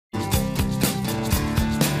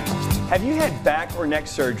Have you had back or neck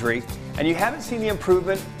surgery and you haven't seen the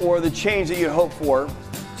improvement or the change that you'd hoped for?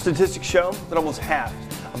 Statistics show that almost half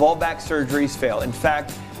of all back surgeries fail. In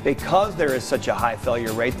fact, because there is such a high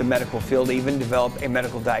failure rate, the medical field even developed a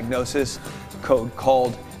medical diagnosis code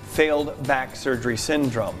called failed back surgery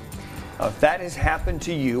syndrome. Now, if that has happened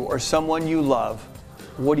to you or someone you love,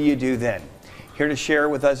 what do you do then? Here to share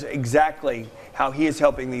with us exactly how he is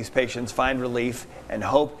helping these patients find relief and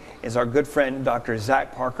hope is our good friend, Dr.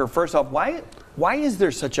 Zack Parker. First off, why is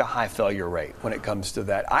there such a high failure rate when it comes to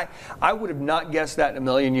that? I would have not guessed that in a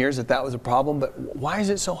million years that was a problem, but why is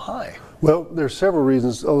it so high? Well, there's several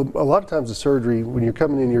reasons. A lot of times the surgery, when you're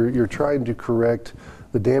coming in, you're trying to correct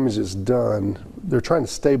the damage that's done. They're trying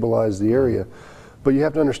to stabilize the area. But you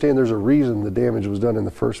have to understand there's a reason the damage was done in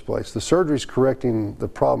the first place. The surgery's correcting the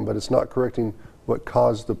problem, but it's not correcting what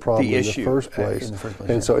caused the problem in the first place.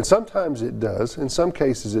 And so, and sometimes it does, in some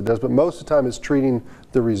cases it does, but most of the time it's treating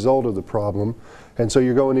the result of the problem. And so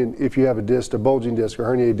you're going in, if you have a disc, a bulging disc or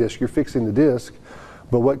herniated disc, you're fixing the disc,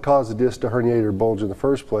 but what caused the disc to herniate or bulge in the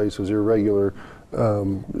first place was irregular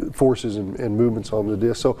forces and movements on the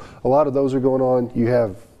disc. So a lot of those are going on.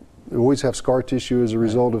 You always have scar tissue as a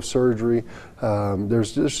result of surgery.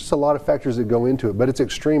 There's just a lot of factors that go into it, but it's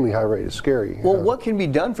extremely high rate. It's scary. Well, what can be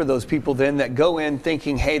done for those people then that go in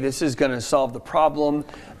thinking, hey, this is going to solve the problem?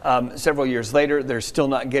 Several years later, they're still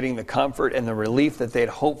not getting the comfort and the relief that they'd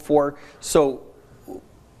hoped for. So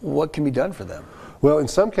what can be done for them? Well, in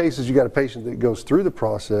some cases, you got a patient that goes through the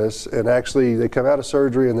process and actually they come out of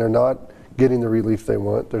surgery and they're not getting the relief they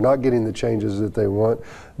want. They're not getting the changes that they want.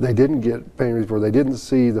 They didn't get pain relief or they didn't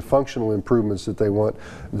see the functional improvements that they want.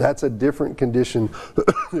 That's a different condition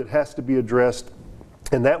that has to be addressed,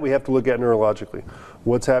 and that we have to look at neurologically.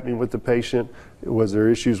 What's happening with the patient? Was there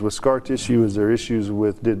issues with scar tissue? Is there issues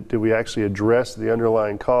with, did we actually address the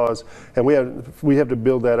underlying cause? And we have to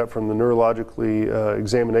build that up from the neurologically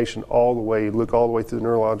examination all the way, look all the way through the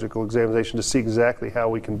neurological examination to see exactly how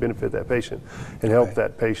we can benefit that patient and help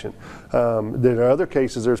that patient. There are other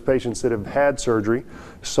cases, there's patients that have had surgery,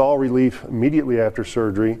 saw relief immediately after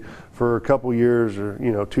surgery for a couple years or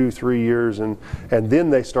 2-3 years, and then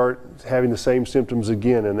they start having the same symptoms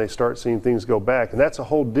again and they start seeing things go back, and that's a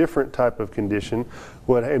whole different type of condition.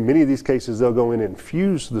 In many of these cases they'll go in and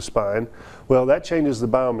fuse the spine. Well, that changes the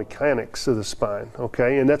biomechanics of the spine,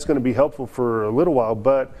 okay, and that's going to be helpful for a little while,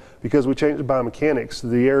 but because we change the biomechanics,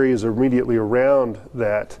 the areas immediately around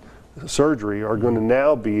that surgery are going to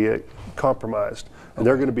now be compromised, and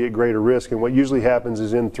they're going to be at greater risk. And what usually happens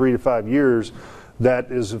is in 3 to 5 years,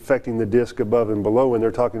 that is affecting the disc above and below, and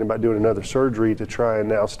they're talking about doing another surgery to try and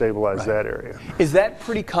now stabilize that area. Is that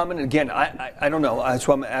pretty common? Again, I don't know, that's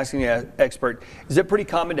why I'm asking an expert. Is it pretty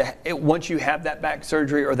common to, once you have that back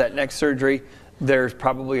surgery or that neck surgery, there's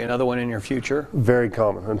probably another one in your future? Very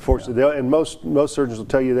common, unfortunately. And most surgeons will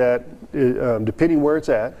tell you that, depending where it's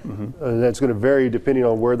at, and that's going to vary depending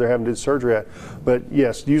on where they're having to do surgery at. But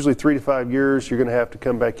yes, usually 3 to 5 years, you're going to have to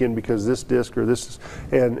come back in because this disc or this,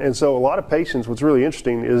 and so a lot of patients, what's really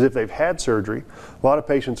interesting is if they've had surgery, a lot of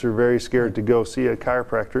patients are very scared to go see a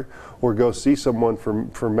chiropractor or go see someone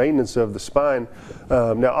for maintenance of the spine.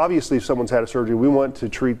 Now, obviously, if someone's had a surgery, we want to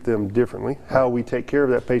treat them differently. How we take care of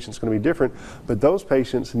that patient is going to be different, but those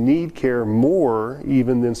patients need care more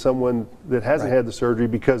even than someone that hasn't had the surgery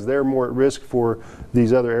because they're more at risk for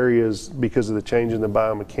these other areas because of the change in the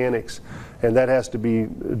biomechanics, and that has to be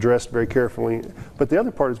addressed very carefully. But the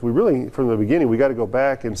other part is we really, from the beginning, we got to go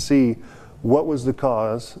back and see what was the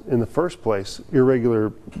cause in the first place.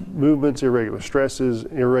 Irregular movements, irregular stresses,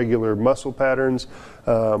 irregular muscle patterns.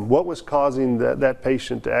 What was causing that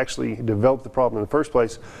patient to actually develop the problem in the first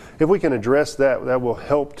place? If we can address that, that will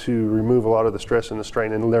help to remove a lot of the stress and the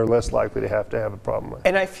strain, and they're less likely to have a problem with it.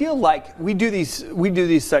 And I feel like we do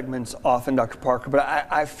these segments often, Dr. Parker, but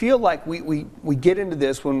I feel like we get into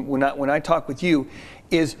this when I talk with you,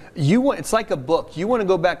 is it's like a book. You want to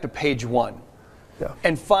go back to page 1. Yeah.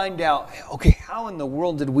 And find out, okay, how in the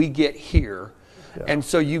world did we get here? Yeah. And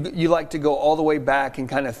so you like to go all the way back and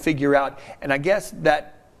kind of figure out, and I guess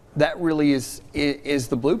that really is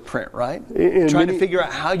the blueprint, right? Trying to figure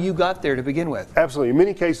out how you got there to begin with. Absolutely. In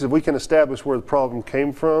many cases, if we can establish where the problem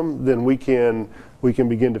came from, then we can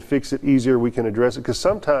begin to fix it easier, we can address it. Because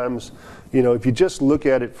sometimes, if you just look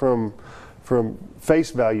at it from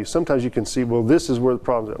face value, sometimes you can see, well, this is where the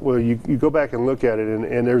problem's at. Well, you go back and look at it,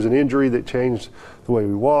 and there's an injury that changed the way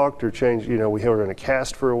we walked, or changed, we were in a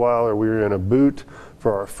cast for a while, or we were in a boot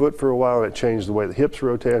for our foot for a while, and it changed the way the hips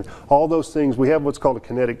rotated. All those things, we have what's called a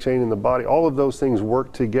kinetic chain in the body. All of those things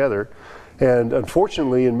work together. And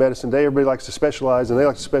unfortunately, in medicine today, everybody likes to specialize, and they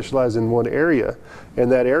like to specialize in one area,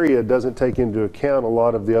 and that area doesn't take into account a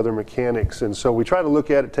lot of the other mechanics. And so we try to look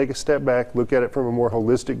at it, take a step back, look at it from a more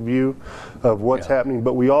holistic view of what's happening,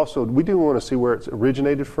 but we do want to see where it's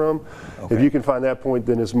originated from. Okay. If you can find that point,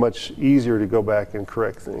 then it's much easier to go back and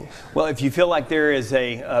correct things. Well, if you feel like there is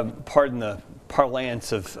pardon the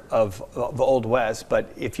parlance of the Old West, but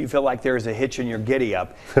if you feel like there is a hitch in your giddy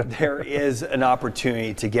up, there is an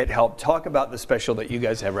opportunity to get help. Talk about the special that you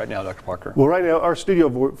guys have right now, Dr. Parker. Well, right now, our Studio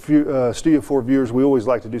 4 viewers, we always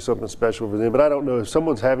like to do something special for them, but I don't know if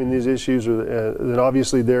someone's having these issues, or then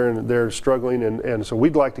obviously they're struggling, and so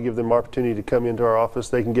we'd like to give them an opportunity to come into our office.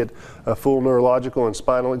 They can get a full neurological and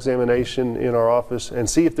spinal examination in our office and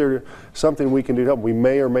see if there's something we can do to help. We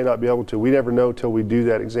may or may not be able to. We never know till we do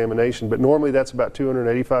that examination, but normally that's about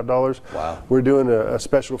 $285. Wow. We're doing a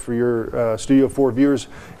special for your Studio 4 viewers.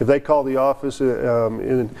 If they call the office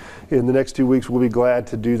in the next 2 weeks, we'll be glad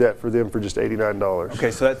to do that for them for just $89.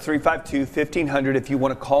 Okay, so that's 352-1500 if you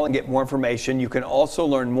want to call and get more information. You can also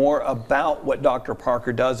learn more about what Dr.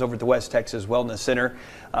 Parker does over at the West Texas Wellness Center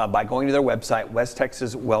by going to their website,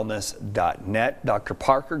 westtexaswellness.net. Dr.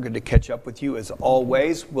 Parker, good to catch up with you as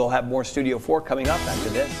always. We'll have more Studio 4 coming up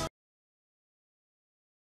after this.